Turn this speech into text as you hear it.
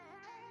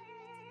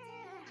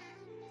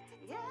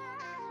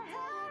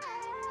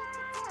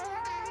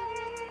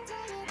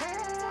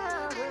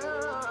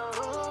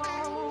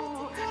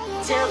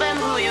Tell them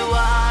who you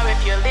are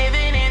if you're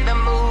living in the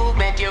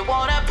movement. You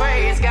wanna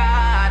praise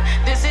God.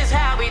 This is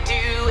how we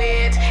do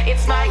it.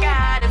 It's my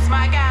God, it's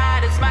my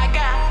God, it's my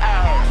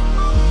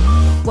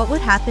God. What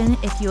would happen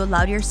if you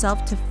allowed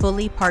yourself to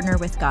fully partner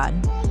with God?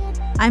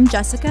 I'm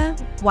Jessica,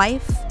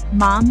 wife,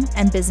 mom,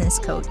 and business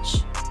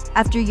coach.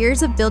 After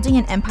years of building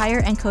an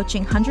empire and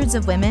coaching hundreds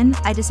of women,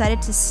 I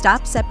decided to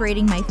stop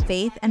separating my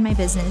faith and my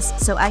business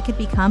so I could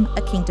become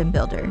a kingdom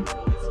builder.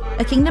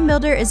 A kingdom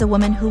builder is a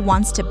woman who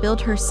wants to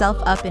build herself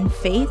up in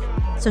faith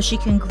so she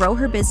can grow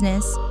her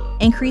business,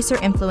 increase her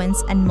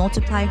influence, and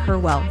multiply her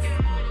wealth.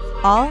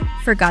 All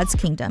for God's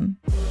kingdom.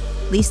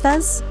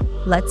 Listas,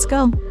 let's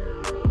go.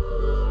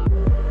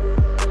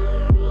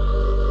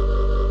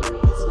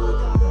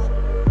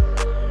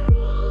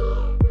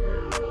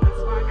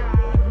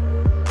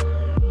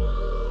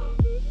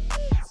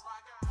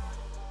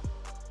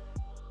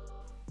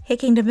 Hey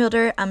Kingdom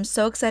Builder, I'm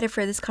so excited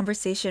for this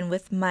conversation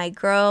with my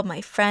girl,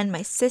 my friend,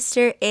 my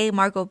sister,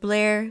 Margot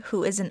Blair,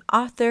 who is an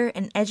author,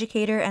 an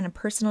educator, and a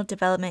personal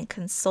development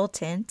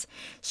consultant.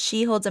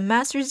 She holds a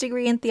master's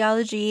degree in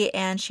theology,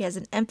 and she has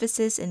an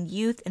emphasis in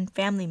youth and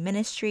family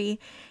ministry,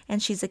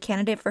 and she's a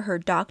candidate for her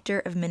Doctor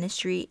of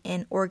Ministry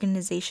in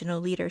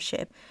Organizational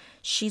Leadership.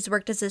 She's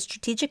worked as a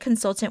strategic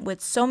consultant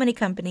with so many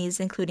companies,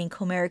 including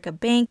Comerica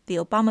Bank, the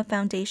Obama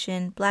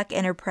Foundation, Black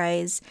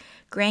Enterprise,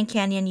 Grand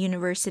Canyon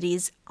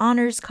University's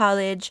Honors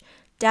College,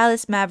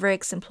 Dallas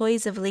Mavericks,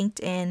 employees of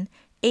LinkedIn,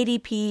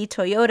 ADP,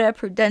 Toyota,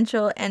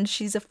 Prudential, and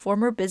she's a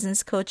former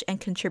business coach and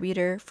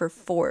contributor for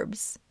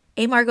Forbes.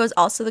 Margot is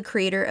also the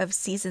creator of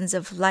Seasons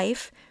of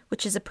Life,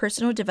 which is a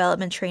personal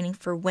development training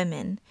for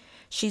women.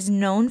 She's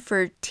known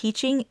for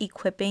teaching,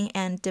 equipping,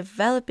 and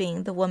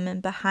developing the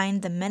woman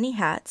behind the many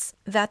hats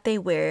that they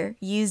wear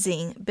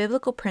using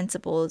biblical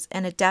principles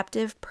and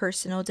adaptive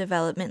personal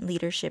development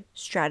leadership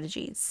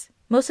strategies.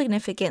 Most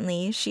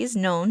significantly, she's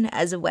known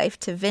as a wife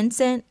to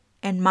Vincent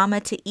and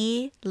mama to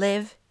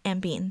Liv, and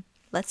Bean.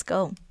 Let's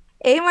go.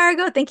 Hey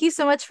Margot, thank you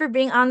so much for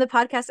being on the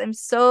podcast. I'm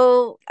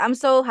so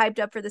hyped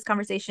up for this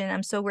conversation.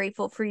 I'm so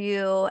grateful for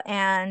you.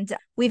 And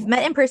we've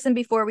met in person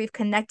before. We've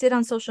connected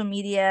on social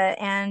media,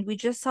 and we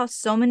just saw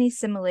so many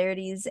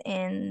similarities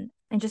in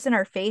just in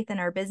our faith and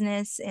our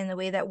business, in the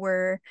way that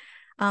we're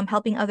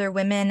helping other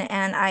women.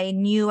 And I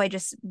knew I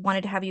just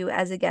wanted to have you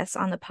as a guest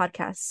on the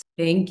podcast.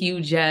 Thank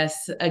you,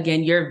 Jess.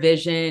 Again, your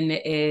vision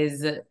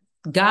is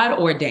God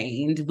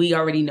ordained. We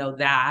already know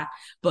that,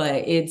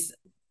 but it's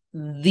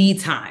the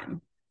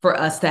time for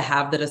us to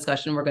have the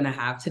discussion we're going to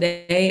have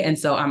today. And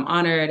so I'm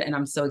honored, and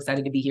I'm so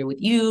excited to be here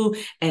with you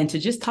and to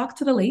just talk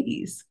to the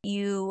ladies.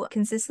 You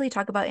consistently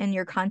talk about in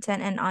your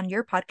content and on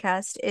your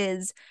podcast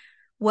is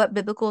what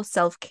biblical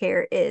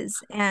self-care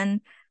is. And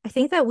I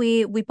think that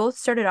we both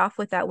started off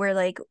with that, where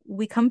like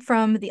we come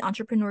from the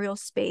entrepreneurial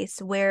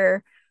space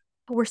where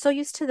we're so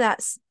used to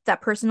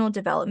that personal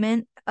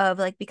development of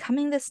like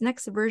becoming this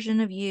next version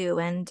of you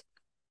and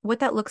what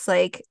that looks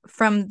like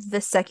from the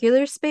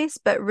secular space,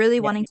 but really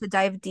wanting to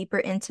dive deeper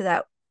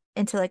into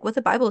like what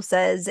the Bible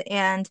says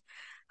and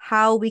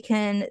how we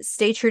can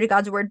stay true to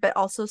God's word, but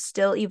also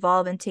still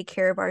evolve and take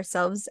care of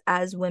ourselves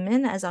as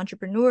women, as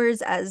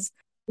entrepreneurs, as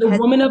the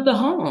woman of the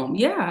home.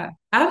 Yeah,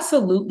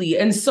 absolutely.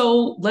 And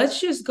so let's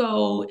just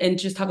go and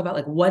just talk about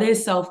like what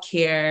is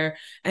self-care,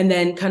 and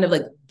then kind of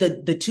like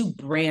the two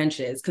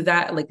branches, because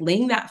that like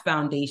laying that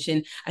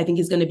foundation, I think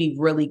is going to be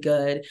really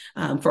good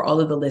for all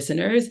of the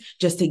listeners,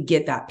 just to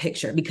get that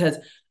picture, because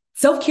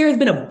self-care has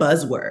been a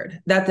buzzword.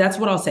 That's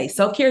what I'll say.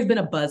 Self-care has been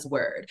a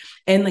buzzword.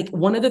 And like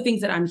one of the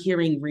things that I'm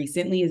hearing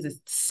recently is this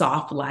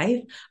soft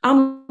life.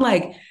 I'm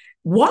like,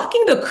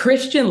 walking the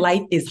Christian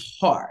life is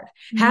hard.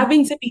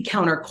 Having to be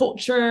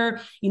counterculture,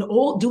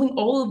 doing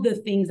all of the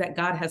things that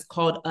God has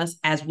called us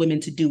as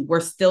women to do. We're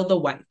still the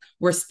wife.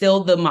 We're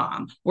still the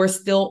mom. We're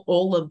still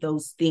all of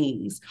those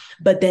things.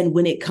 But then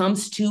when it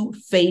comes to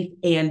faith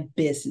and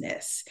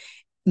business,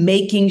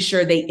 making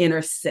sure they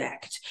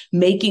intersect,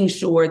 making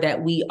sure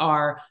that we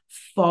are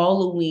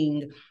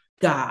following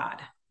God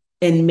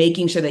and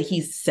making sure that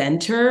He's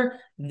center,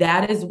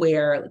 that is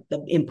where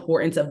the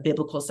importance of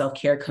biblical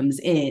self-care comes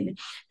in.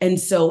 And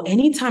so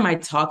anytime I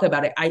talk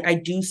about it, I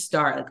do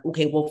start like,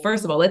 okay, well,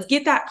 first of all, let's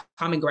get that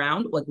common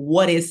ground. Like,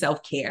 what is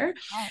self-care?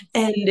 Yes.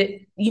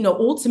 And,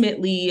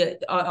 ultimately,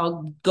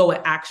 I'll go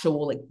at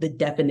actual, like the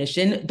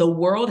definition. The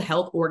World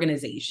Health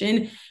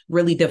Organization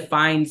really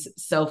defines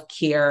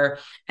self-care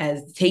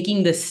as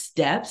taking the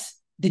steps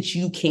that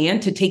you can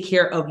to take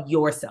care of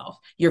yourself,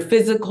 your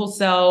physical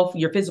self,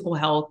 your physical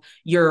health,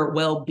 your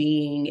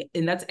well-being.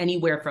 And that's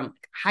anywhere from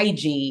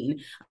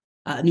hygiene,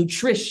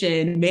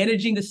 nutrition,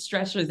 managing the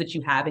stressors that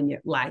you have in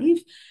your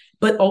life,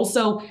 but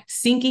also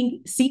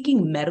seeking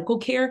medical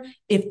care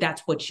if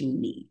that's what you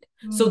need.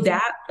 Mm-hmm. So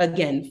that,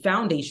 again,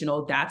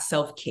 foundational, that's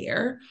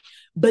self-care.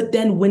 But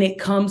then when it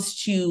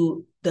comes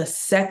to the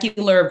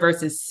secular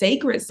versus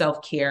sacred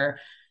self-care,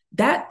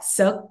 that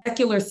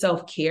secular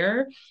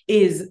self-care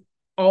is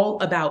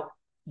all about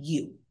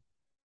you.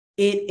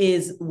 It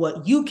is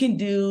what you can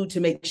do to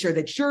make sure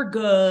that you're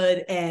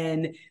good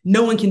and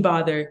no one can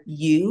bother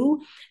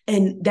you.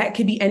 And that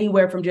could be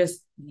anywhere from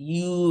just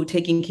you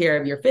taking care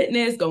of your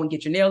fitness, go and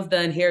get your nails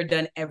done, hair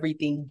done,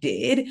 everything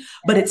did,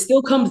 but it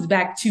still comes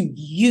back to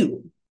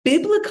you.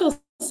 Biblical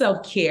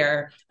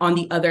self-care, on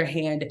the other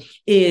hand,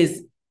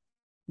 is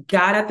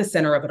God at the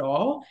center of it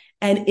all.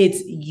 And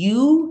it's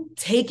you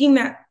taking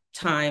that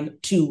time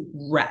to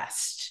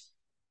rest,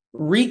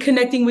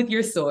 reconnecting with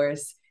your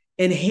source,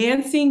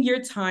 enhancing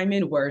your time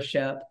in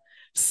worship,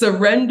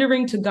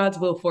 surrendering to God's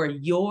will for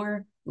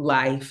your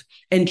life,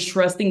 and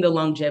trusting the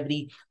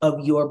longevity of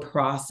your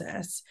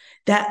process.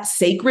 That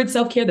sacred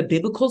self-care, the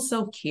biblical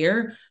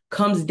self-care,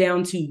 comes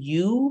down to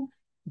you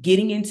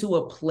getting into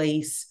a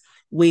place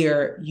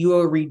where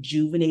you're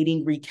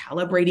rejuvenating,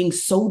 recalibrating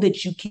so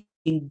that you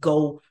can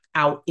go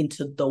out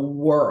into the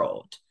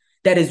world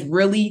that is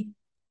really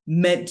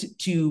meant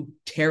to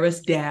tear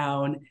us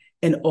down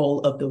and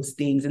all of those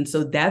things. And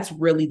so that's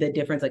really the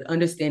difference, like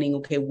understanding,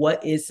 okay,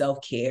 what is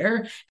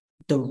self-care?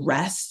 The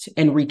rest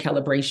and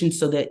recalibration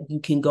so that you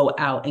can go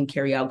out and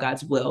carry out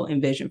God's will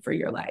and vision for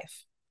your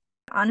life.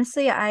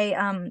 Honestly, I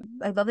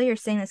love that you're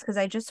saying this because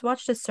I just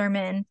watched a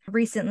sermon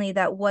recently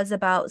that was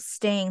about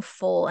staying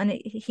full, and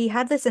he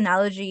had this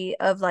analogy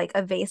of like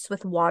a vase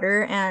with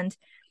water and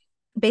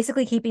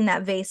basically keeping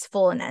that vase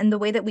full, and the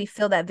way that we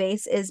fill that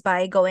vase is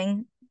by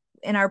going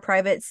in our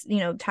private,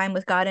 time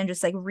with God and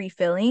just like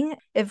refilling.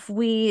 If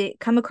we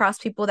come across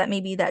people that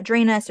maybe that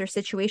drain us, or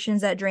situations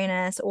that drain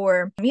us,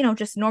 or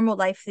just normal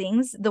life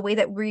things, the way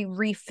that we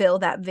refill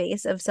that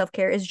vase of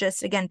self-care is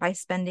just, again, by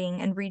spending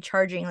and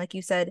recharging, like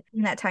you said,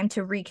 in that time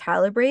to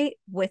recalibrate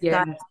with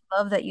Yeah. God. I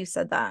love that you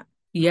said that.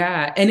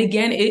 Yeah. And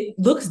again, it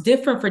looks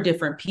different for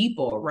different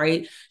people,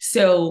 right?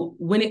 So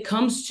when it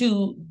comes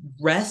to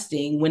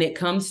resting, when it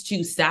comes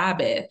to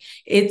Sabbath,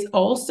 it's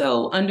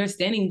also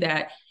understanding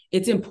that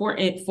it's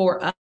important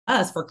for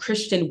us, for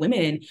Christian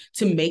women,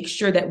 to make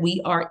sure that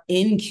we are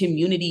in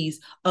communities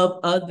of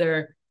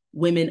other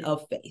women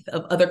of faith,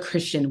 of other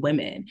Christian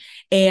women.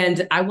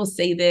 And I will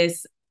say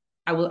this,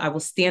 I will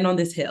stand on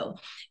this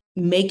hill.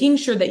 Making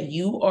sure that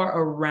you are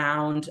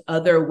around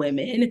other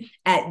women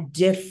at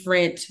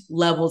different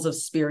levels of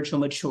spiritual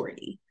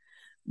maturity.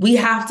 We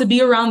have to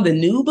be around the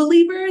new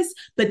believers,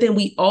 but then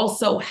we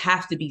also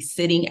have to be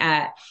sitting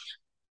at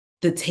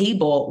the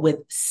table with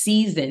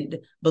seasoned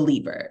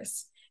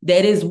believers.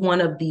 That is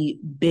one of the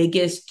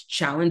biggest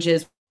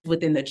challenges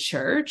within the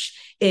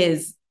church,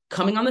 is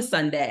coming on the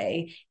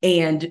Sunday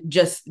and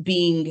just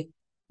being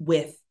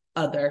with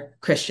other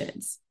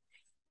Christians.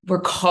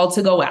 We're called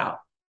to go out.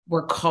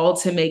 We're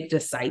called to make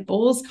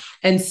disciples.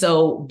 And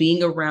so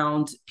being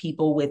around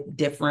people with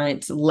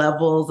different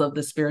levels of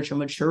the spiritual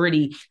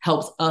maturity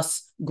helps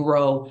us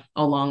grow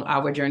along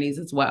our journeys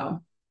as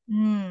well.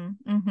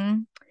 Mm-hmm.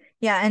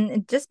 Yeah,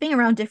 and just being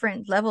around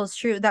different levels,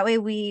 true. That way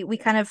we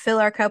kind of fill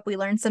our cup, we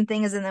learn some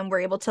things, and then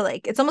we're able to,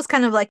 like, it's almost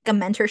kind of like a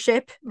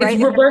mentorship, It's right?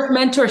 reverse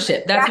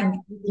mentorship. That's Yeah.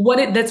 what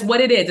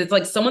it is. It's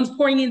like someone's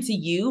pouring into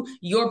you,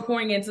 you're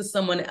pouring into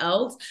someone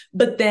else.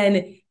 But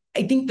then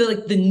I think the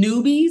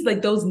newbies,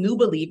 like those new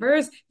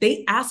believers,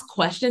 they ask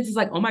questions. It's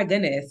like, oh my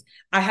goodness,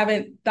 I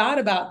haven't thought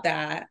about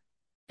that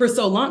for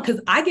so long, because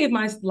I gave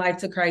my life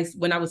to Christ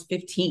when I was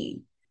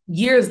 15.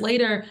 Years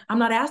later, I'm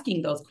not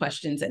asking those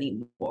questions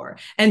anymore.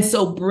 And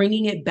so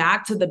bringing it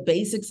back to the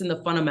basics and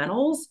the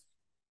fundamentals,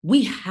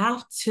 we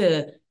have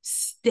to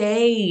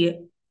stay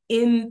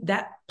in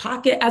that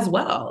pocket as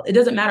well. It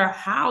doesn't matter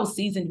how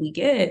seasoned we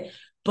get,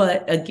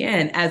 but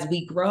again, as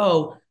we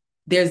grow,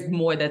 there's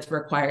more that's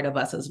required of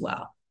us as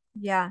well.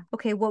 Yeah.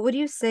 Okay, what would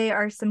you say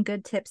are some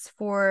good tips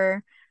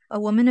for a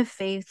woman of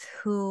faith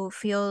who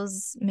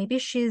feels maybe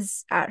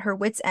she's at her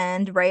wit's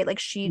end, right? Like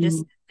she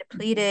just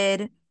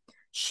depleted,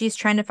 she's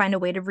trying to find a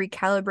way to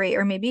recalibrate,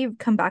 or maybe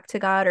come back to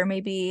God, or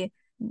maybe,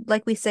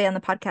 like we say on the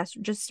podcast,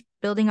 just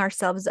building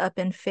ourselves up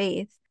in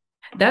faith.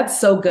 That's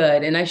so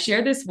good. And I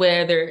share this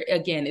where there,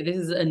 again, this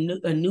is a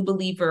new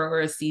believer or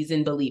a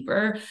seasoned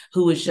believer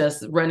who is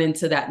just run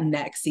into that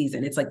next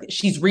season. It's like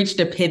she's reached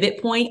a pivot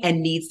point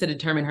and needs to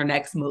determine her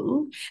next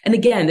move. And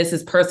again, this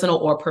is personal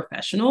or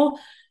professional.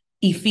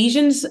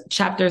 Ephesians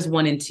chapters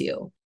 1 and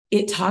 2,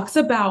 it talks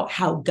about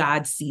how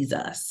God sees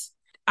us.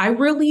 I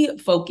really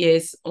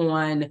focus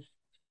on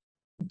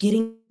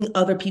getting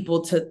other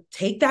people to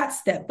take that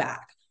step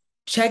back,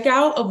 check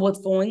out of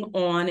what's going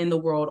on in the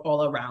world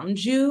all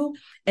around you.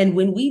 And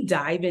when we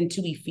dive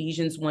into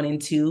Ephesians 1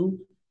 and 2,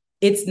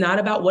 it's not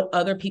about what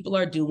other people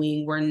are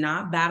doing. We're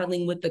not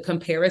battling with the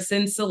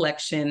comparison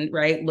selection,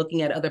 right?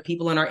 Looking at other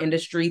people in our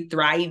industry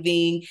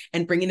thriving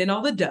and bringing in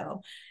all the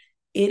dough.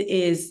 It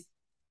is,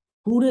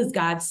 who does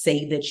God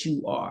say that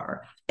you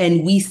are?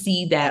 And we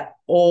see that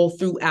all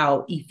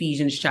throughout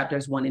Ephesians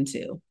chapters 1 and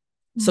 2.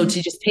 So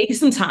to just take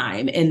some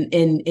time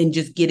and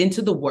just get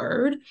into the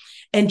word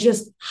and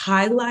just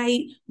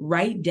highlight,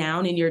 write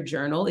down in your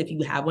journal, if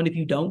you have one, if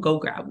you don't, go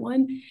grab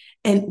one.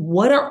 And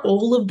what are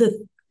all of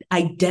the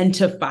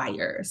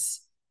identifiers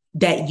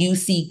that you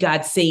see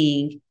God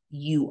saying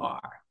you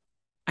are?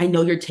 I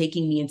know you're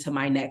taking me into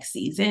my next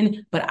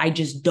season, but I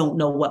just don't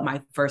know what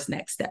my first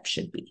next step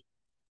should be.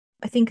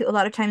 I think a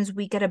lot of times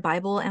we get a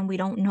Bible and we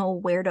don't know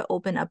where to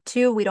open up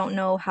to. We don't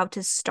know how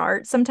to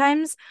start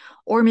sometimes.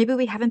 Or maybe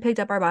we haven't picked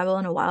up our Bible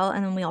in a while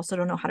and then we also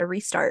don't know how to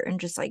restart and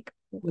just like,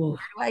 where Oof.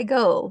 do I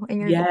go?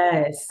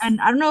 Yes.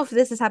 And I don't know if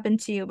this has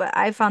happened to you, but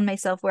I found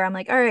myself where I'm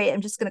like, all right,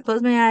 I'm just gonna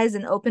close my eyes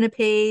and open a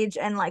page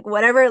and like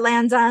whatever it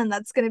lands on,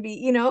 that's gonna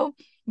be, But I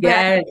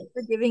Yes. think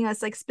for giving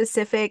us like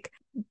specific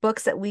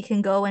books that we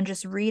can go and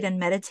just read and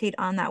meditate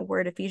on that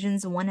word,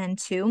 Ephesians 1 and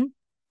 2,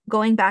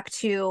 going back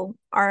to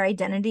our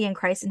identity in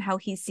Christ and how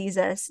he sees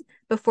us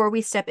before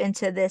we step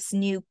into this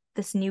new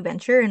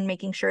venture and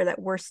making sure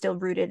that we're still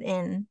rooted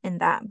in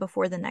that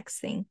before the next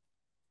thing.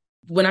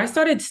 When I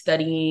started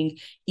studying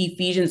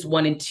Ephesians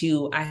 1 and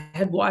 2,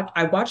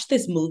 I watched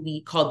this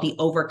movie called The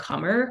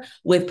Overcomer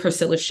with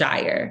Priscilla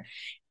Shire.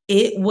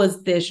 It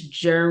was this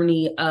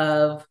journey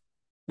of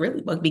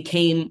really what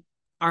became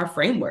our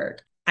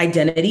framework: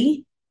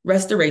 identity,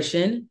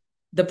 restoration,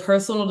 the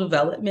personal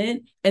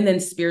development, and then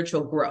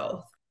spiritual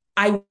growth.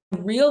 I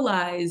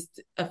realized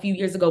a few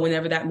years ago,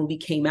 whenever that movie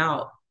came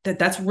out, that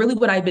that's really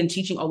what I've been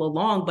teaching all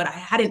along, but I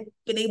hadn't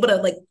been able to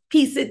like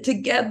piece it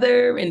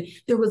together. And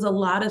there was a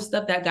lot of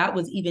stuff that God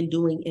was even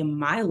doing in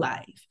my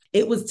life.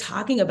 It was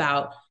talking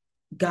about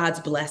God's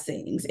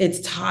blessings. It's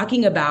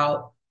talking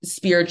about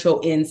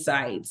spiritual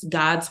insights,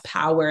 God's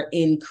power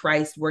in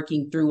Christ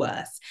working through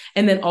us,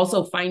 and then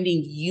also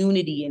finding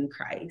unity in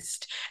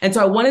Christ. And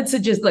so I wanted to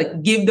just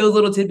like give those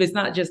little tidbits,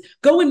 not just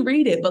go and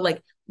read it, but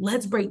like,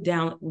 let's break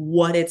down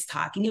what it's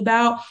talking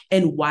about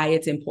and why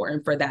it's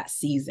important for that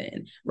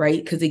season,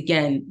 right? Because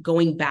again,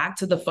 going back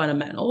to the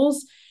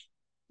fundamentals,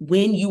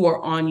 when you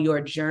are on your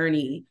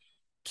journey,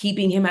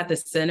 keeping him at the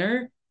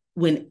center,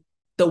 when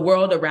the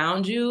world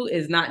around you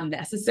is not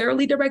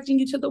necessarily directing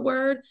you to the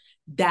word,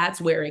 that's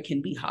where it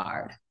can be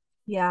hard.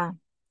 Yeah.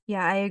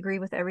 Yeah, I agree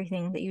with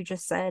everything that you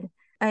just said.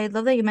 I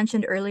love that you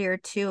mentioned earlier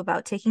too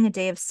about taking a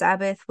day of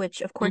Sabbath, which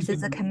of course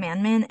is a Mhm.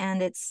 commandment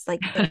and it's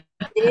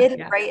needed,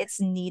 Yeah. right?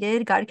 It's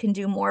needed. God can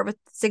do more with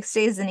 6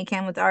 days than he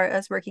can with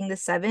us working the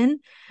seven.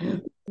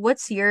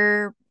 What's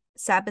your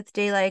Sabbath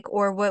day like,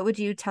 or what would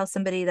you tell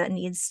somebody that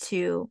needs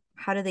to,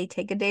 how do they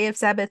take a day of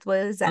Sabbath?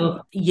 What does that mean?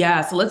 Oh,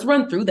 yeah. So let's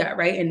run through that,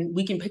 right? And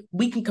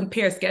we can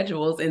compare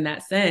schedules in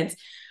that sense.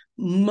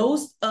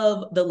 Most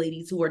of the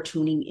ladies who are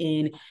tuning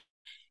in,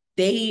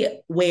 they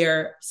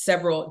wear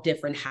several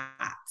different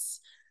hats.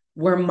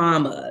 We're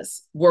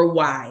mamas, we're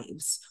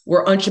wives,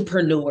 we're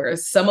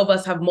entrepreneurs. Some of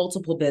us have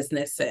multiple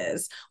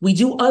businesses. We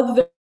do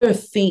other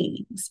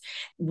things.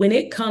 When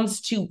it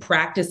comes to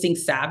practicing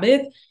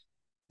Sabbath,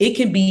 it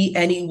can be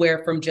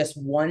anywhere from just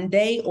one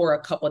day or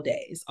a couple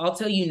days. I'll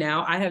tell you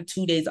now, I have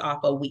 2 days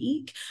off a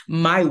week.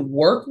 My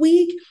work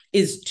week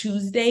is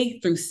Tuesday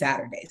through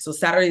Saturday. So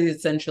Saturday is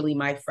essentially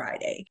my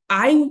Friday.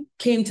 I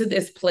came to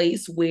this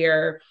place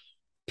where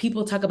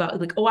people talk about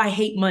like, oh, I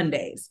hate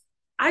Mondays.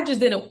 I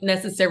just didn't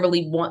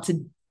necessarily want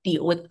to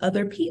deal with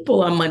other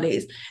people on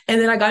Mondays.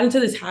 And then I got into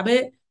this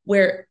habit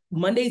where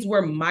Mondays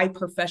were my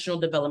professional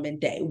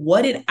development day.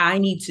 What did I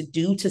need to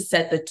do to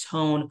set the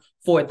tone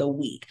for the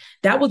week?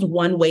 That was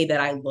one way that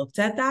I looked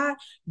at that.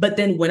 But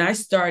then when I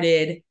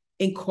started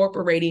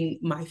incorporating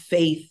my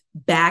faith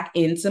back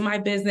into my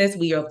business,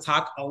 we'll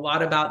talk a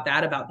lot about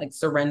that, about like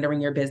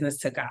surrendering your business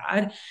to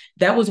God.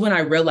 That was when I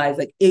realized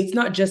like it's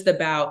not just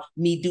about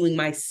me doing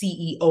my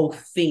CEO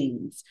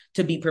things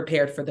to be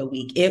prepared for the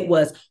week. It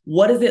was,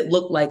 what does it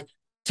look like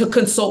to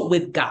consult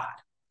with God,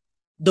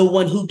 the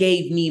one who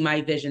gave me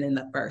my vision in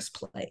the first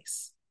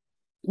place?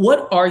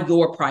 What are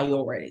your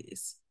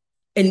priorities?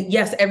 And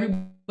yes,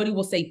 everybody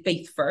will say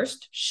faith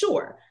first.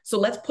 Sure. So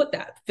let's put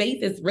that.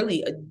 Faith is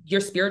really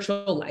your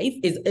spiritual life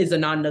is a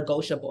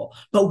non-negotiable.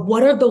 But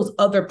what are those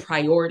other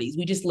priorities?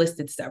 We just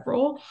listed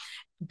several.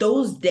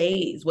 Those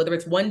days, whether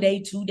it's one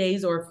day, 2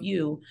 days, or a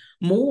few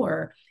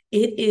more,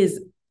 it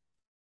is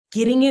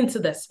getting into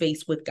the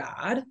space with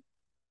God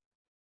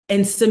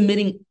and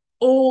submitting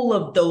all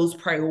of those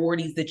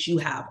priorities that you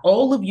have,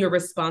 all of your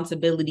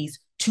responsibilities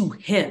to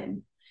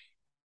him,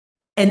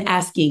 and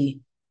asking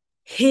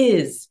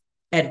his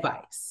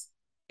advice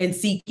and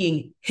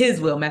seeking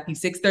his will, Matthew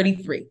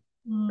 6:33,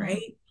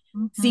 right?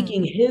 Mm-hmm.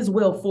 Seeking his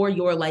will for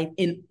your life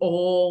in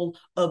all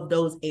of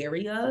those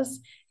areas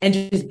and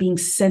just being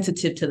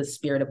sensitive to the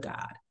Spirit of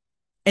God.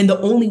 And the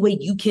only way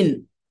you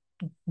can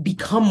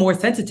become more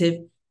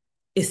sensitive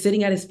is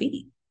sitting at his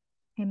feet,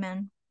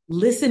 Amen.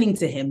 listening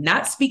to him,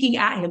 not speaking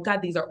at him.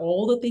 God, these are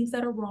all the things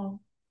that are wrong.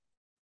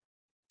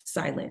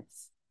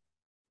 Silence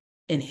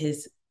in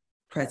his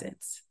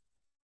presence.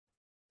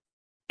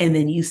 And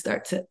then you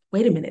start to,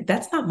 wait a minute,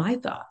 that's not my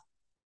thought.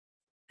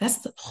 That's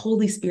the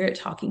Holy Spirit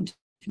talking to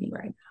me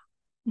right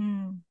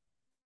now.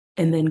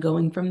 And then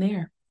going from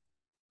there.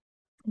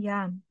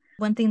 Yeah.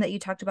 One thing that you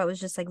talked about was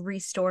just like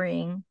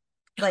restoring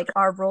like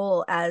our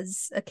role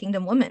as a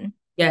kingdom woman.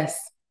 Yes.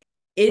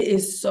 It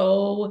is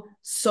so,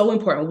 so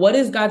important. What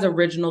is God's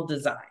original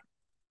design?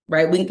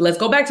 Right? Let's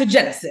go back to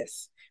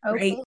Genesis,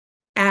 Okay. right?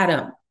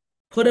 Adam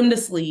put him to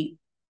sleep,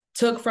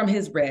 took from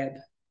his rib,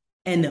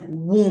 and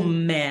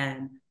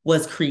woman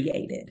was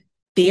created.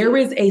 there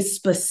is a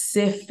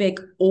specific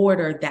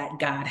order that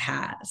God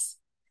has.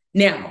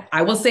 Now,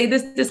 I will say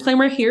this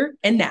disclaimer here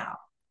and now.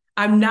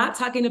 I'm not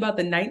talking about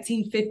the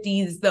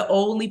 1950s, the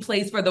only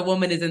place where the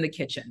woman is in the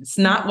kitchen. It's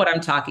not what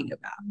I'm talking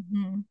about.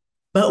 Mm-hmm.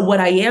 But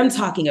what I am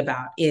talking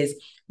about is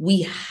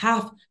we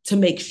have to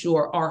make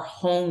sure our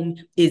home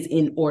is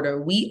in order.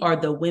 We are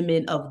the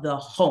women of the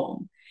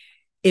home.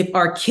 If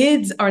our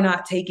kids are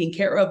not taken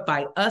care of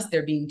by us,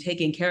 they're being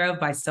taken care of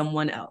by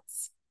someone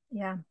else.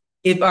 Yeah.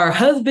 If our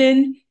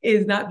husband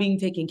is not being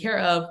taken care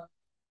of,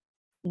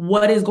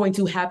 what is going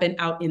to happen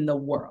out in the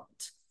world,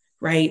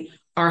 right?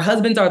 Our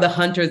husbands are the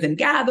hunters and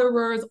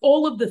gatherers,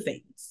 all of the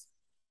things.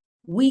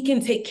 We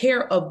can take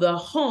care of the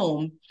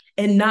home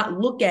and not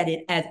look at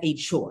it as a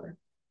chore.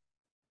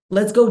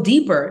 Let's go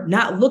deeper,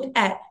 not look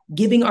at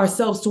giving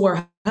ourselves to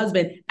our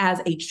husband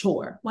as a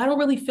chore. Well, I don't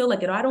really feel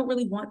like it. I don't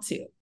really want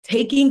to.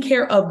 Taking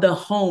care of the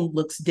home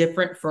looks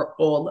different for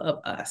all of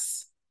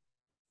us.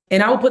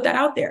 And I will put that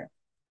out there.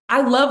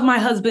 I love my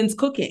husband's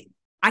cooking.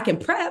 I can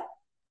prep,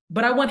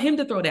 but I want him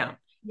to throw down.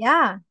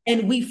 Yeah.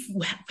 And we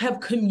have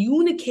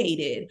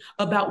communicated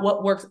about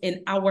what works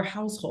in our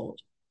household.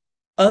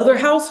 Other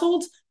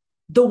households,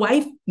 the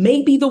wife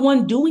may be the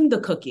one doing the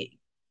cooking.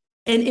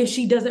 And if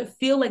she doesn't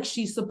feel like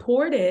she's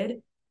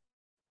supported,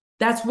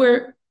 that's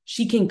where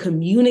she can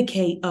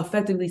communicate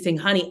effectively saying,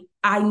 honey,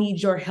 I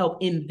need your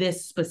help in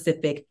this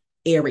specific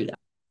area.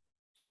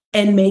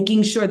 And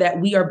making sure that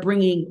we are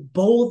bringing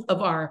both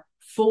of our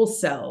full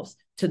selves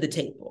to the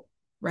table,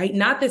 right?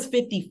 Not this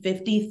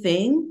 50-50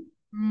 thing,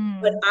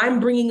 but I'm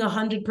bringing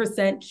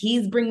 100%.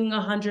 He's bringing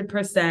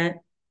 100%.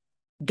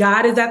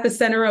 God is at the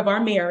center of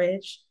our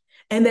marriage.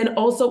 And then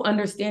also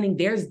understanding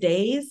there's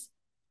days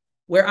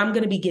where I'm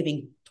going to be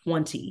giving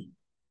 20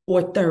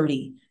 or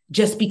 30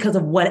 just because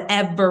of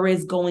whatever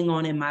is going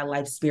on in my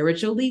life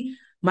spiritually.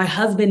 My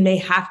husband may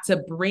have to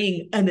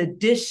bring an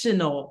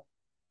additional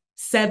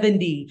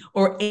 70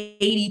 or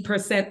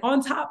 80%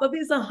 on top of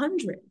his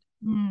 100.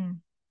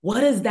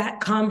 What does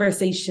that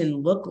conversation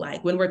look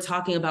like when we're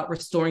talking about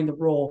restoring the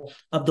role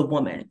of the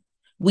woman?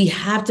 We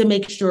have to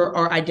make sure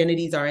our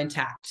identities are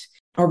intact,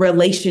 our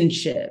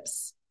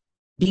relationships,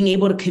 being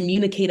able to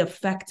communicate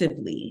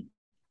effectively,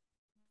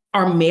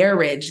 our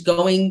marriage,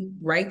 going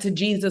right to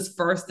Jesus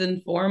first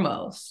and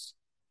foremost,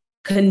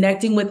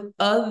 connecting with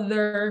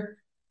other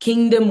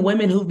kingdom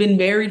women who've been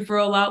married for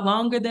a lot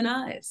longer than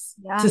us,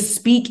 to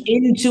speak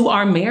into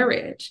our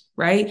marriage,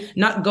 right?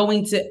 Not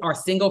going to our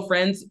single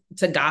friends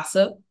to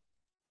gossip,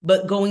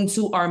 but going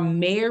to our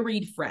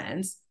married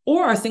friends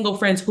or our single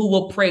friends who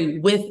will pray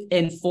with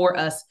and for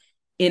us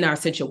in our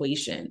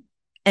situation.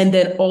 And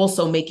then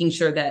also making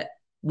sure that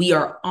we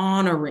are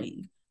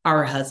honoring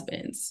our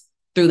husbands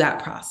through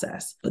that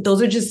process. But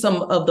those are just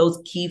some of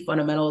those key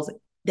fundamentals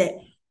that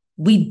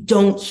we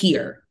don't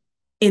hear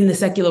in the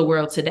secular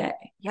world today.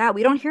 Yeah,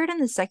 we don't hear it in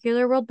the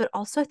secular world, but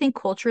also I think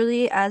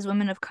culturally as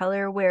women of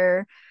color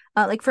where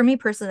like for me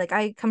personally, like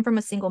I come from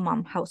a single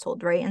mom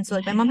household, right? And so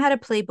like my mom had to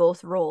play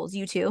both roles.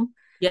 You too?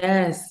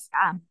 Yes.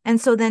 Yeah. And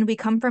so then we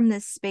come from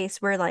this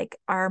space where like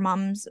our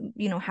moms,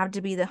 have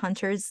to be the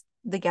hunters,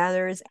 the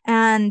gatherers.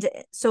 And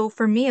so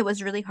for me, it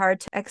was really hard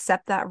to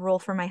accept that role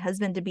for my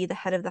husband to be the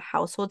head of the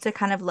household, to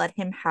kind of let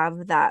him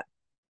have that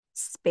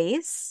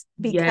space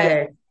because I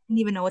didn't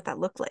even know what that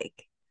looked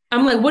like.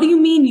 I'm like, what do you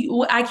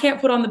mean? I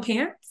can't put on the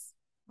pants?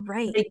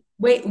 Right. Like,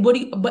 wait,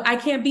 but I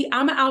can't be,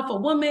 I'm an alpha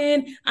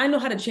woman. I know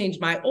how to change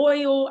my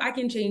oil. I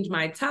can change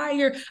my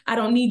tire. I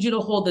don't need you to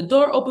hold the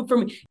door open for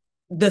me.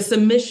 The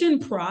submission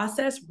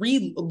process,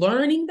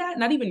 relearning that,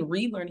 not even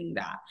relearning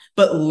that,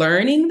 but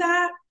learning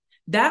that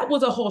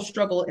was a whole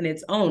struggle in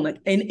its own. Like,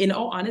 in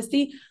all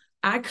honesty,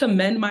 I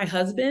commend my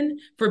husband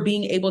for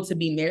being able to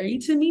be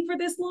married to me for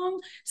this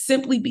long,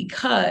 simply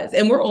because,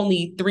 and we're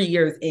only 3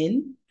 years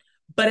in,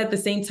 but at the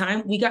same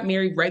time, we got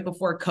married right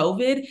before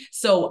COVID.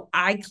 So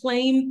I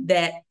claim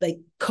that like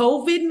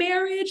COVID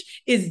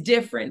marriage is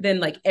different than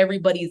like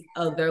everybody's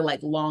other like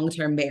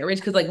long-term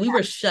marriage. Cause like we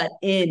were shut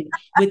in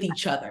with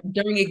each other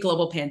during a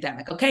global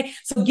pandemic. Okay.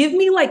 So give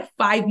me like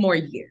 5 more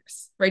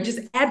years, right? Just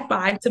add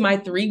 5 to my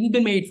 3. We've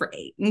been married for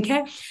 8.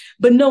 Okay.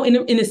 But no,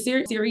 in a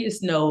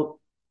serious note,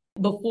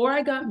 before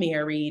I got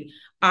married,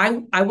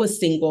 I was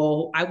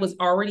single. I was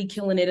already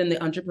killing it in the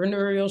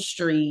entrepreneurial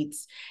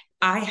streets.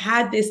 I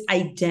had this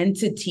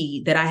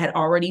identity that I had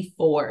already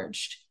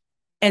forged.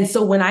 And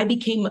so when I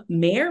became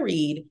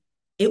married,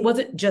 it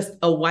wasn't just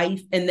a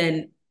wife and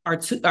then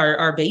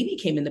our baby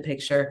came in the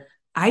picture.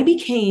 I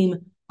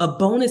became a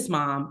bonus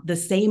mom the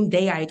same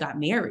day I got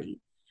married.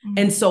 Mm-hmm.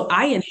 And so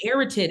I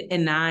inherited a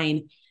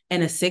 9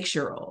 and a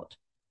 6-year-old.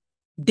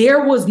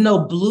 There was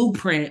no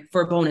blueprint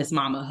for bonus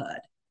mamahood.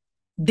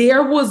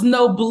 There was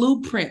no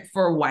blueprint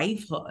for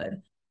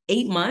wifehood.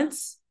 8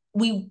 months,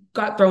 we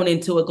got thrown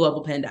into a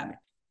global pandemic.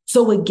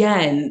 So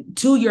again,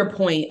 to your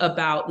point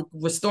about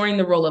restoring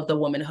the role of the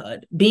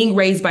womanhood, being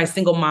raised by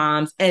single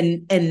moms,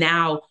 and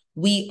now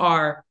we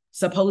are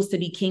supposed to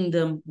be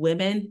kingdom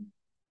women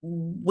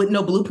with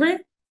no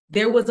blueprint,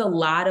 there was a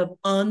lot of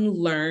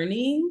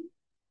unlearning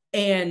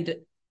and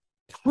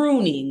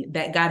pruning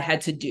that God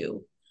had to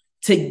do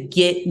to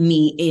get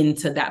me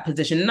into that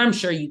position. And I'm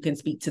sure you can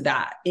speak to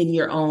that in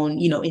your own,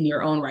 in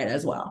your own right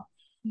as well.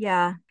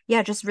 Yeah.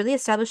 Yeah, just really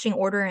establishing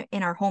order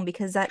in our home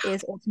because that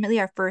is ultimately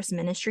our first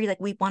ministry. Like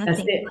we want to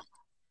That's think, it.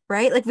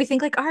 right? Like we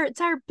think like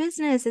it's our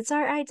business, it's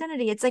our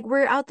identity. It's like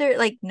we're out there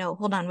like, no,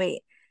 hold on,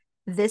 wait.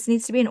 This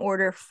needs to be in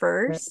order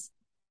first.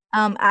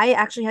 I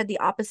actually had the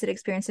opposite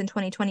experience in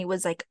 2020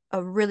 was like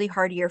a really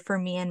hard year for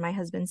me and my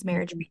husband's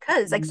marriage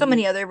because like so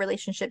many other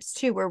relationships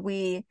too, where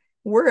we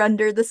were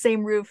under the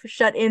same roof,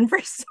 shut in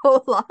for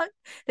so long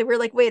that we're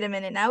like, wait a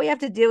minute, now we have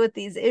to deal with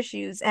these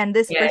issues. And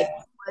this for Yeah.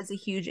 sure was a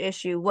huge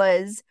issue,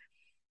 was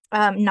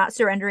not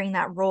surrendering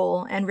that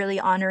role and really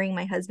honoring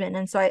my husband.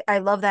 And so I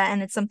love that.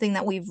 And it's something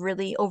that we've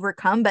really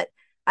overcome. But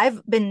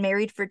I've been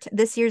married for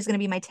this year is going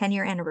to be my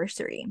 10-year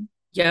anniversary.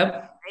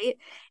 Yep. Right.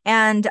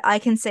 And I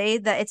can say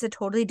that it's a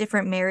totally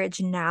different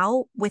marriage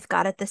now with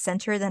God at the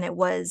center than it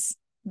was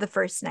the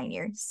first 9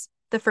 years,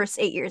 the first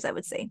 8 years, I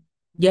would say.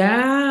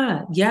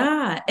 Yeah,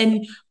 yeah.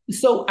 And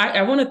so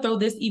I want to throw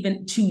this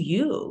even to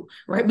you,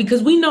 right?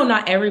 Because we know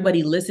not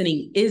everybody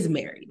listening is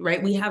married,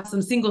 right? We have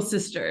some single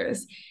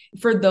sisters.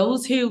 For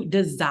those who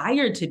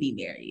desire to be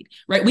married,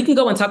 right? We can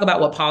go and talk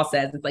about what Paul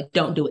says. It's like,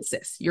 don't do it,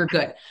 sis. You're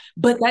good.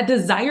 But that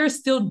desire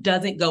still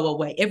doesn't go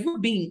away. If we're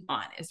being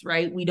honest,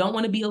 right? We don't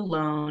want to be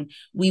alone.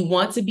 We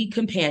want to be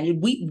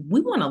companioned. We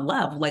want to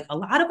love. Like a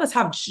lot of us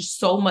have just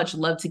so much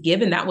love to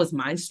give. And that was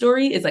my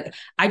story. Is like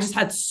I just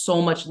had so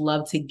much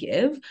love to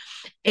give.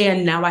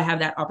 And now I have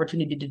that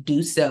opportunity to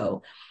do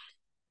so.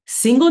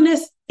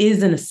 Singleness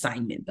is an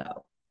assignment,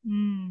 though.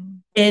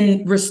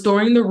 In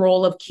restoring the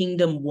role of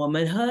kingdom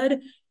womanhood,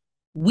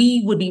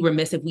 we would be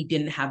remiss if we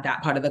didn't have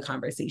that part of the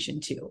conversation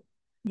too.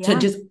 To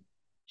just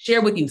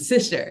share with you,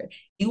 sister,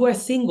 you are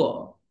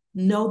single.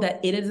 Know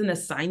that it is an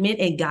assignment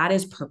and God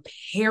is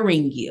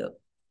preparing you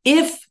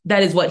if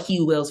that is what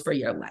he wills for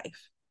your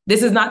life.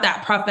 This is not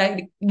that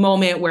prophetic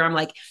moment where I'm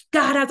like,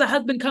 God has a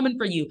husband coming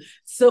for you.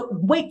 So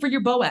wait for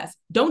your Boaz.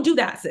 Don't do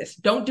that, sis.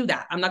 Don't do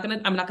that. I'm not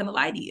gonna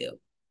lie to you.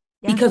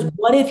 Yeah. Because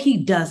what if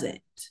he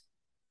doesn't?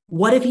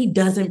 What if he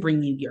doesn't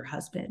bring you your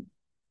husband?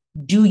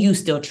 Do you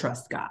still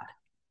trust God?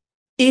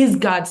 Is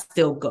God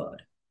still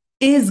good?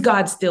 Is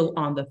God still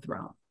on the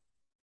throne?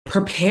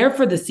 Prepare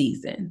for the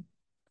season.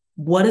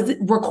 What is it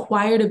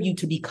required of you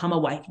to become a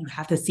wife? You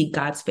have to seek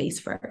God's face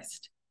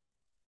first.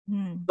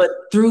 But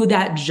through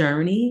that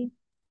journey,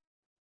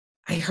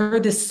 I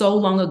heard this so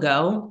long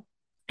ago,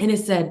 and it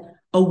said,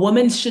 a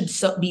woman should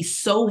be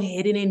so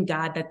hidden in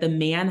God that the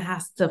man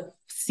has to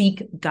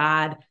seek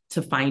God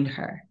to find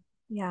her.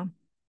 Yeah.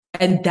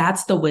 And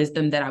that's the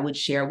wisdom that I would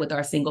share with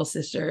our single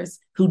sisters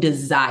who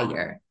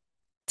desire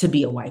to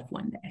be a wife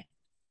one day.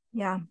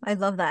 Yeah, I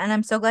love that. And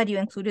I'm so glad you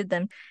included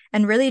them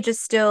and really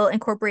just still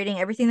incorporating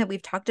everything that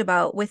we've talked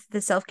about with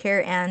the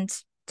self-care and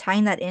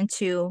tying that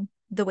into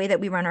the way that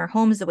we run our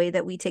homes, the way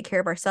that we take care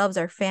of ourselves,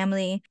 our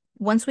family.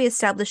 Once we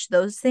establish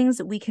those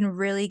things, we can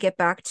really get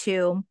back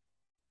to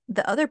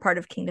the other part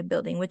of kingdom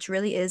building, which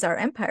really is our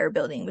empire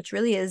building, which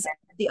really is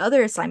the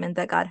other assignment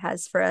that God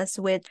has for us,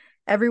 which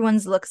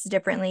everyone's looks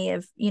differently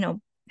of,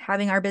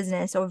 having our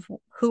business, of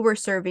who we're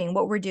serving,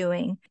 what we're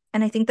doing.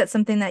 And I think that's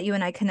something that you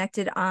and I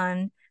connected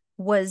on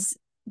was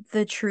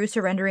the true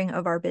surrendering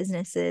of our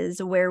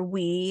businesses, where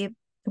we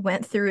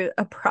went through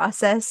a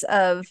process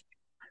of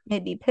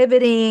maybe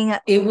pivoting.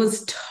 It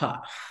was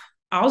tough.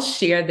 I'll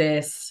share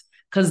this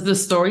because the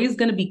story is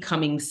going to be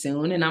coming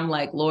soon. And I'm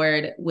like,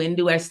 Lord, when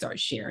do I start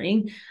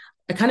sharing?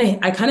 I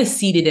kind of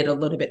seeded it a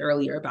little bit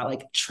earlier about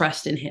like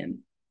trust in him.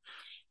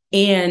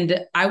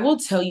 And I will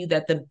tell you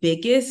that the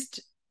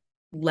biggest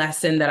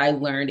lesson that I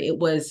learned, it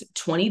was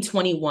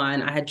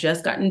 2021. I had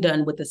just gotten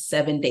done with a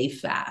 7-day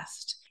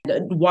fast,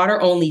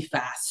 water only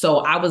fast. So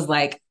I was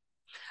like,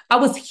 I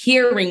was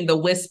hearing the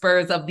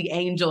whispers of the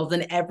angels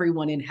and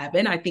everyone in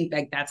heaven. I think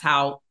like that's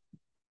how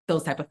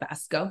those type of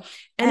fasts go.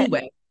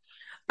 Anyway,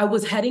 I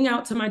was heading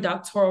out to my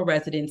doctoral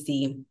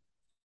residency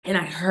and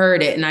I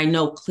heard it, and I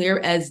know clear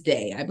as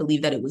day, I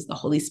believe that it was the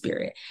Holy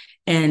Spirit.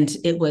 And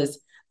it was,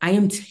 I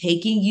am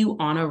taking you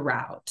on a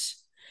route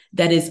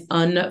that is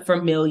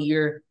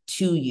unfamiliar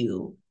to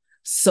you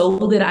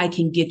so that I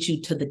can get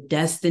you to the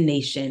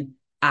destination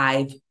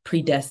I've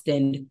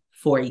predestined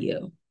for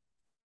you.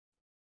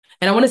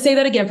 And I want to say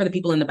that again for the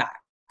people in the back.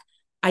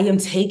 I am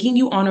taking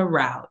you on a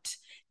route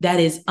that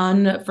is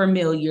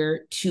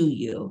unfamiliar to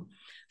you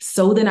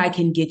so that I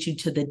can get you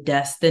to the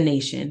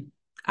destination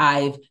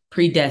I've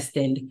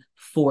predestined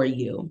for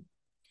you.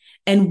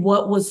 And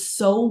what was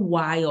so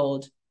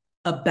wild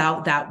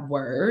about that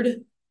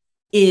word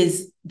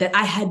is that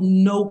I had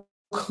no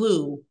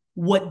clue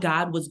what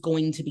God was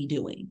going to be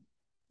doing.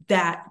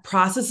 That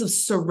process of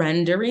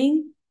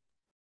surrendering,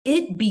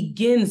 it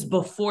begins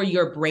before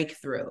your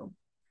breakthrough.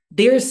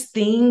 There's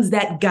things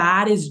that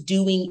God is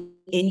doing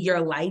in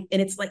your life,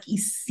 and it's like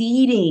he's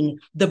seeding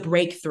the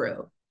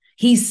breakthrough.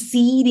 He's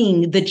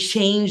seeding the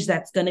change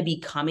that's going to be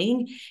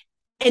coming,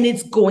 and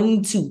it's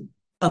going to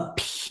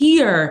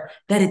appear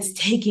that it's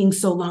taking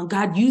so long.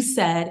 God, you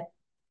said,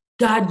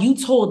 God, you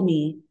told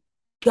me,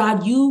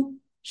 God, you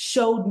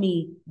showed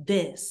me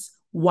this.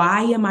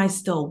 Why am I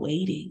still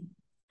waiting?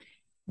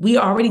 We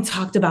already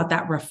talked about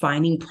that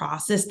refining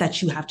process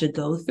that you have to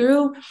go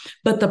through.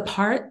 But the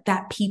part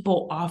that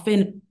people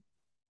often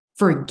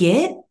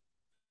forget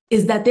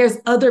is that there's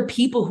other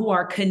people who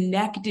are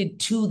connected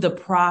to the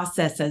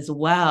process as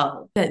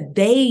well, that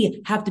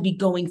they have to be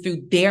going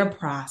through their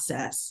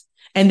process.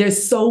 And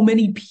there's so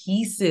many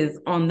pieces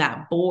on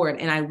that board.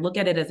 And I look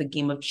at it as a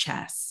game of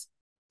chess,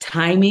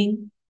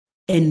 timing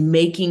and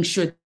making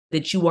sure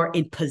that you are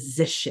in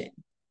position.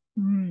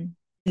 Mm.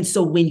 And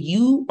so when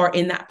you are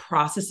in that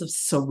process of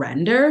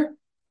surrender,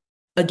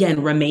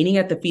 again, remaining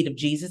at the feet of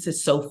Jesus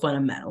is so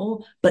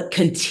fundamental, but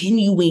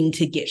continuing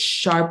to get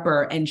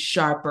sharper and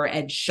sharper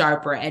and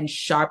sharper and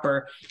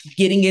sharper,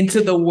 getting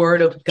into the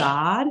word of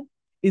God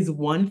is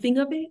one thing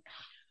of it,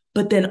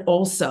 but then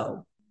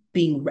also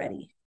being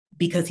ready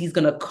because he's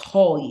going to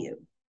call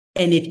you.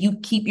 And if you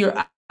keep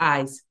your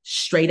eyes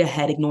straight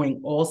ahead,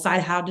 ignoring all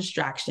side-how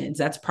distractions,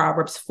 that's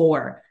Proverbs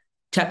 4,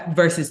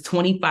 verses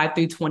 25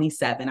 through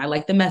 27. I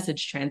like the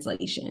Message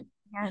translation.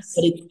 Yes.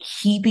 But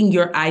it's keeping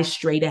your eyes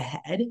straight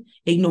ahead,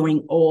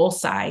 ignoring all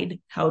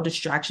side-how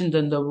distractions,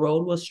 and the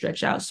road will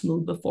stretch out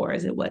smooth before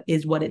us,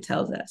 is what it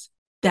tells us.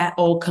 That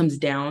all comes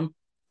down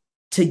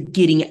to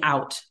getting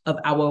out of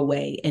our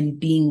way and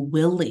being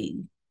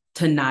willing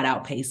to not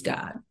outpace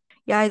God.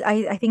 Yeah,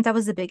 I think that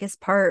was the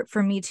biggest part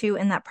for me too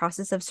in that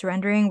process of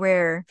surrendering,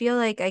 where I feel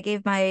like I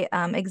gave my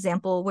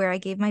example where I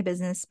gave my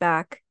business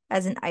back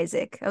as an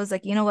Isaac. I was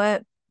like, you know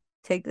what?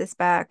 Take this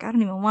back. I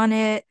don't even want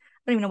it.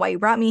 I don't even know why you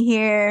brought me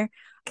here.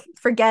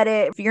 Forget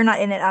it. If you're not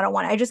in it, I don't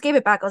want it. I just gave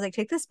it back. I was like,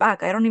 take this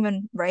back. I don't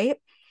even, right?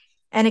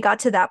 And it got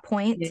to that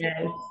point.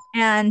 Yes.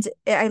 And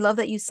I love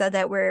that you said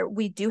that, where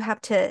we do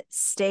have to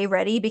stay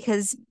ready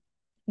because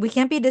we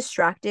can't be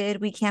distracted.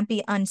 We can't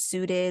be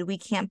unsuited. We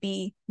can't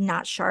be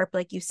not sharp,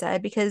 like you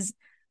said, because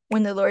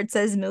when the Lord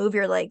says move,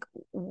 you're like,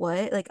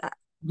 what? Like,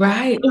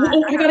 right.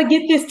 I got to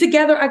get this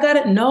together. I got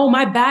it. No,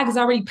 my bag is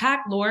already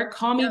packed, Lord.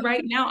 Call me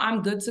right now.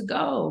 I'm good to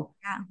go.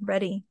 Yeah,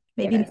 ready.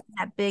 Maybe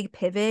that big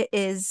pivot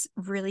is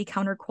really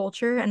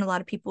counterculture, and a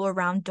lot of people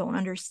around don't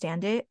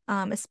understand it,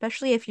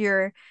 especially if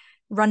you're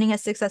running a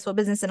successful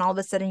business and all of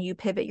a sudden you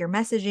pivot your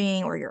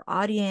messaging or your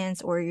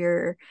audience or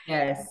your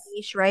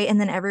niche, right?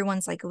 And then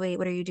everyone's like, wait,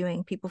 what are you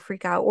doing? People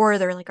freak out, or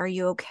they're like, are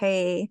you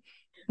okay?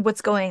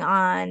 What's going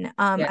on?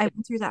 I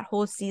went through that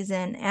whole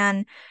season,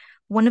 and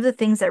one of the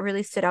things that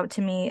really stood out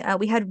to me,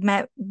 we had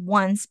met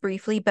once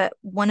briefly, but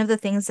one of the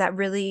things that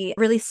really,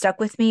 really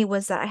stuck with me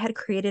was that I had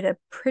created a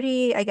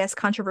pretty, I guess,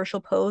 controversial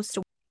post.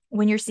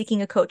 When you're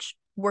seeking a coach,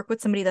 work with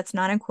somebody that's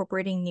not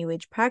incorporating New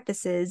Age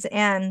practices.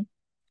 And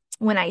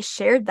when I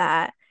shared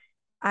that,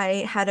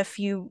 I had a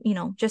few,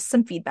 just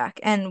some feedback.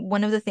 And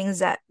one of the things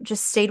that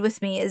just stayed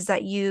with me is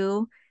that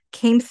you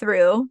came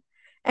through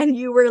and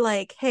you were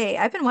like, hey,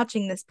 I've been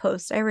watching this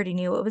post. I already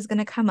knew what was going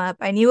to come up.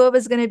 I knew what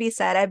was going to be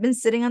said. I've been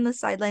sitting on the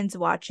sidelines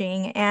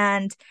watching,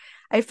 and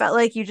I felt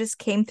like you just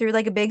came through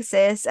like a big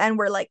sis and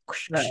we're like,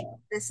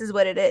 this is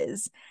what it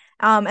is.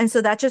 And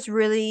so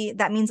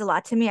that means a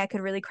lot to me. I could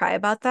really cry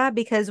about that,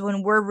 because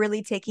when we're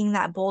really taking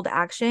that bold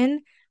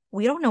action,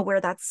 we don't know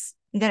where that's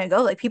going to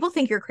go. Like, people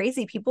think you're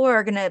crazy. People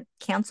are going to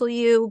cancel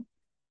you,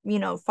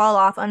 fall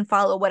off,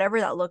 unfollow, whatever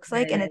that looks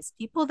like. And it's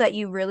people that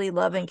you really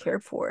love and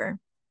care for.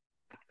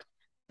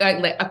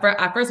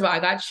 First of all, I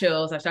got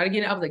chills. I started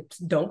getting, I was like,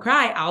 don't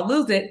cry, I'll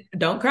lose it.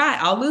 Don't cry,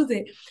 I'll lose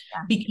it. Yeah.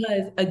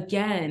 Because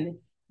again,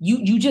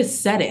 you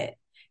just said it.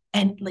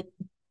 And like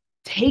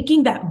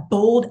taking that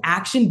bold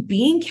action,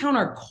 being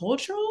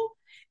countercultural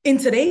in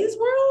today's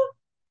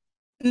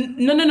world.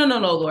 No,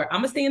 Lord. I'm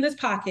gonna stay in this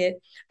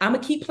pocket. I'm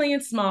gonna keep playing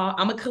small.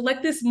 I'm gonna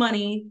collect this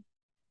money,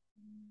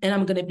 and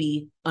I'm gonna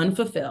be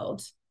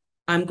unfulfilled.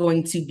 I'm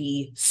going to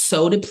be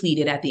so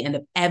depleted at the end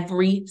of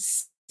every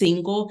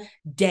single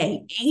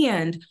day.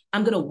 And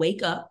I'm going to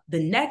wake up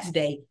the next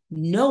day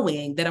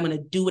knowing that I'm going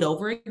to do it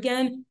over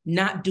again,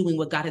 not doing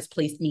what God has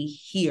placed me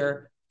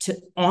here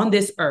on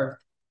this earth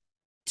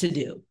to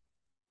do.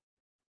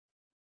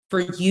 For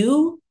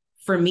you,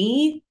 for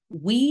me,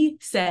 we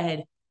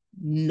said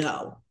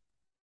no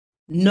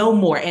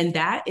more. And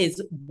that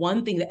is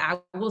one thing that I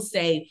will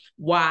say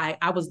why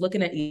I was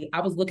looking at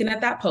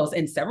that post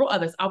and several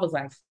others. I was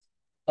like,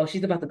 oh,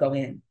 she's about to go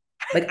in.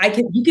 Like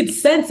you could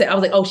sense it. I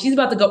was like, oh, she's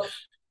about to go.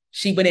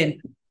 She went in.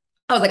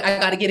 I was like, I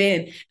got to get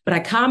in. But I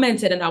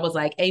commented and I was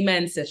like,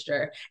 amen,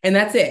 sister. And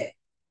that's it.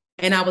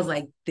 And I was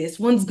like, this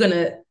one's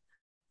gonna,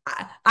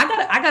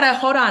 I gotta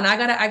hold on. I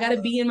gotta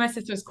be in my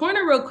sister's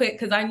corner real quick.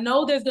 Cause I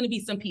know there's going to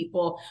be some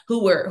people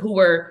who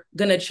were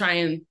going to try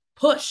and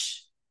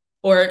push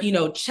or,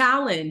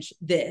 challenge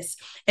this.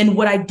 And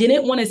what I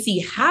didn't want to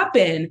see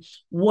happen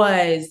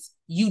was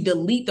you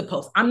delete the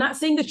post. I'm not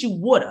saying that you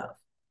would have.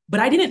 But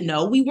I didn't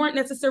know. We weren't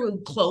necessarily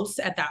close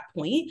at that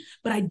point,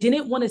 but I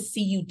didn't want to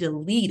see you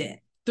delete it.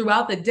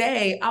 Throughout the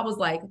day, I was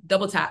like,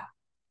 double tap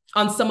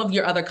on some of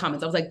your other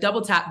comments. I was like,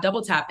 double tap.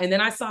 And then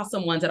I saw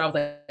some ones that I was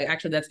like,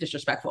 actually, that's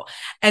disrespectful.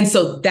 And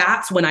so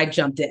that's when I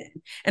jumped in.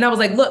 And I was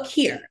like, look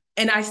here.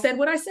 And I said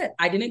what I said.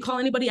 I didn't call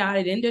anybody out.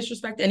 I didn't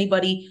disrespect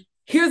anybody.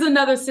 Here's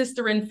another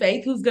sister in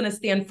faith who's going to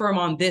stand firm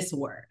on this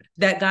word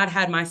that God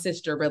had my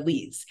sister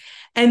release.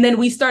 And then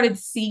we started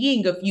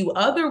seeing a few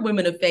other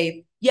women of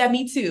faith. Yeah,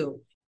 me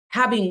too.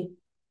 Having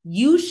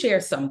you share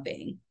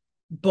something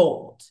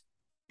bold,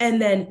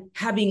 and then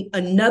having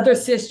another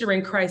sister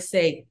in Christ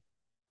say,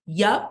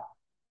 yup,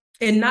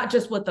 and not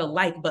just with a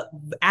like, but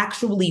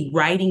actually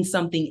writing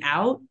something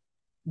out,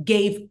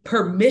 gave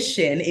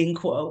permission, in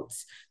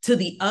quotes, to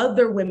the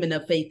other women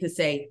of faith to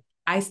say,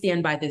 I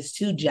stand by this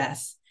too,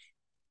 Jess.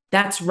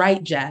 That's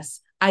right,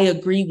 Jess. I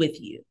agree with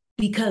you.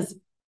 Because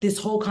this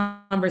whole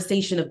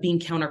conversation of being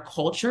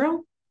countercultural,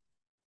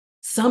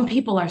 some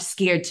people are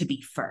scared to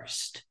be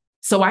first.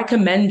 So I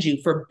commend you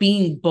for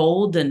being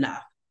bold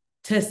enough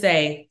to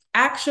say,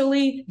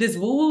 actually, this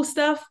woo-woo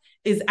stuff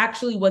is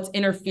actually what's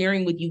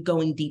interfering with you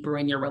going deeper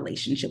in your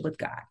relationship with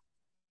God.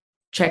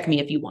 Check me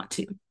if you want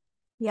to.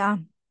 Yeah.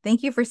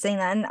 Thank you for saying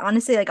that. And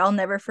honestly, like, I'll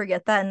never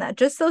forget that. And that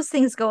just those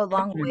things go a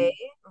long way,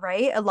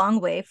 right? A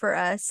long way for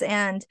us,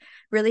 and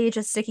really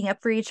just sticking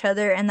up for each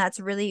other. And that's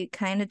really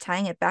kind of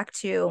tying it back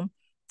to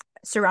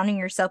surrounding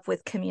yourself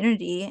with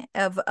community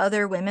of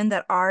other women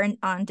that are in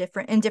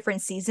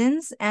different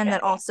seasons, and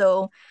that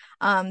also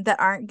that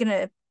aren't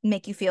gonna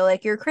make you feel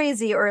like you're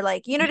crazy, or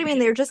like, you know what I mean?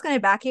 They're just gonna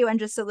back you and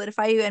just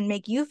solidify you and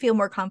make you feel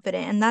more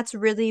confident. And that's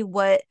really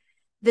what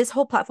this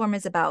whole platform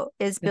is about,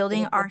 is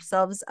building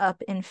ourselves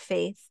up in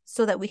faith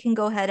so that we can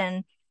go ahead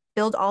and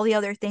build all the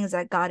other things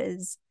that God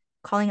is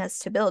calling us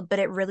to build. But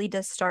it really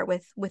does start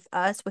with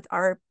us, with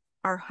our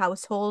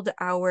household,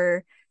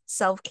 our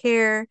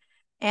self-care,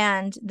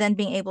 and then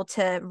being able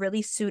to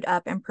really suit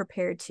up and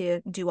prepare to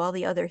do all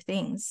the other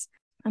things.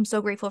 I'm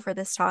so grateful for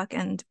this talk,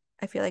 and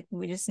I feel like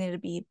we just need to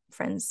be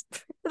friends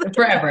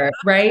forever,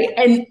 right?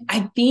 And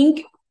I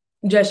think,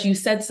 Jess, you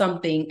said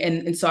something,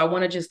 and so I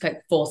want to just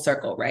cut full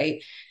circle,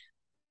 right,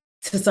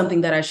 to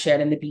something that I shared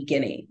in the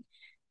beginning.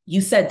 You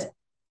said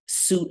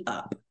suit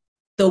up.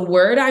 The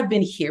word I've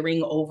been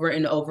hearing over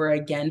and over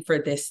again for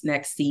this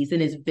next season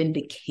is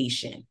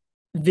vindication.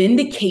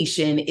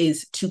 Vindication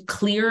is to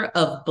clear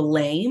of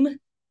blame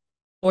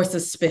or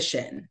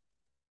suspicion.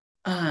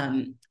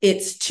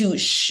 It's to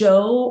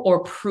show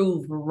or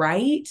prove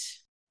right,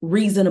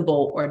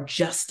 reasonable, or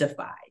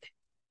justified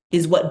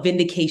is what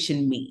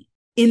vindication means.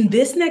 In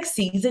this next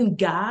season,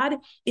 God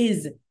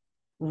is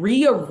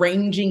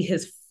rearranging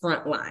his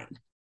front line,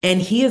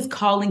 and he is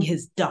calling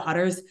his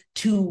daughters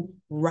to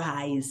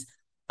rise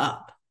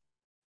up.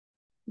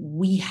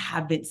 We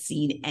haven't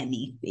seen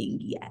anything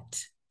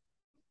yet.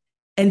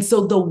 And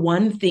so the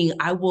one thing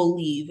I will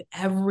leave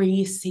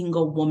every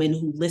single woman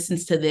who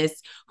listens to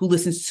this, who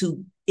listens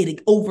to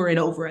it over and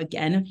over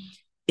again,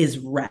 is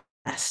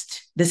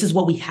rest. This is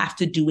what we have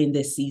to do in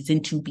this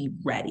season to be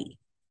ready.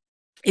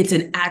 It's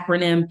an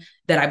acronym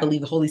that I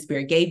believe the Holy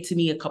Spirit gave to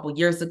me a couple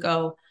years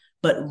ago,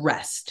 but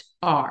rest.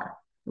 R,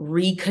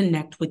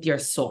 reconnect with your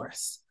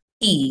source.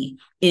 E,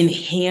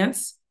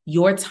 enhance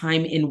your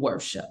time in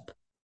worship.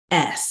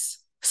 S,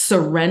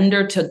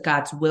 surrender to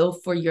God's will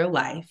for your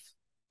life.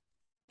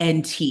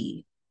 And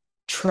T,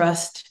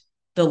 trust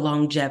the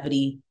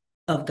longevity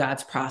of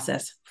God's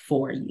process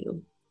for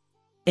you.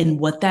 And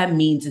what that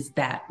means is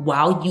that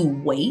while you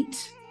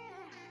wait,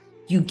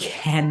 you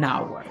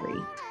cannot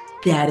worry.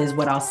 That is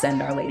what I'll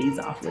send our ladies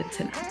off with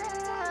tonight.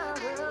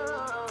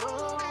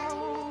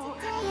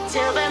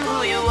 Tell them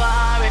who you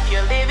are. If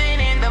you're living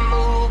in the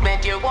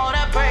movement, you want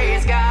to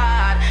praise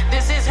God.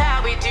 This is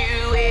how we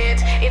do it.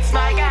 It's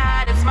my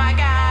God, it's my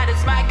God,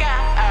 it's my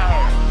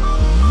God.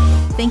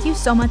 Thank you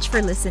so much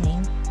for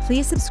listening.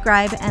 Please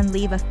subscribe and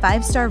leave a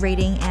 5-star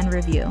rating and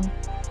review.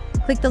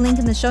 Click the link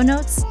in the show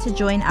notes to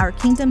join our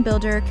Kingdom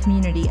Builder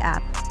community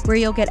app, where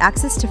you'll get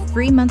access to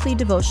free monthly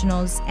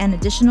devotionals and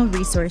additional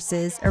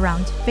resources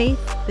around faith,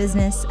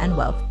 business, and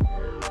wealth.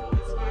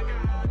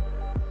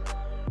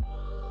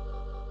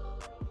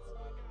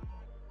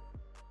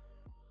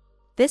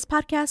 This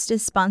podcast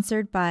is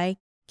sponsored by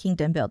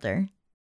Kingdom Builder.